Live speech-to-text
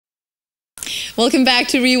Welcome back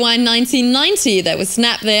to Rewind 1990. That was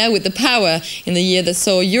Snap there with The Power in the year that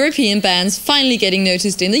saw European bands finally getting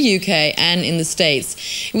noticed in the UK and in the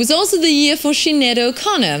States. It was also the year for Sinhead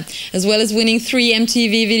O'Connor. As well as winning 3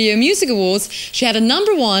 MTV Video Music Awards, she had a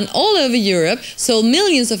 #1 all over Europe, sold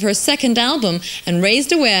millions of her second album and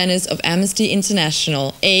raised awareness of Amnesty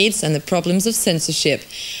International, AIDS and the problems of censorship.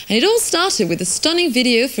 And it all started with a stunning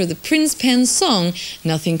video for the Prince Pen song,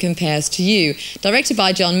 Nothing Compares to You, directed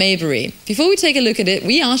by John Maybury. Before we take a look at it,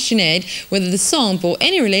 we asked Sinhead whether the song bore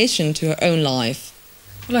any relation to her own life.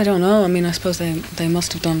 Well, I don't know. I mean, I suppose they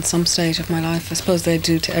must have done at some stage of my life. I suppose they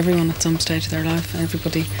do to everyone at some stage of their life.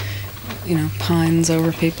 Everybody, you know, pines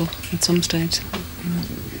over people at some stage. You know.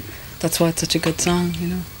 That's why it's such a good song, you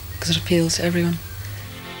know, because it appeals to everyone.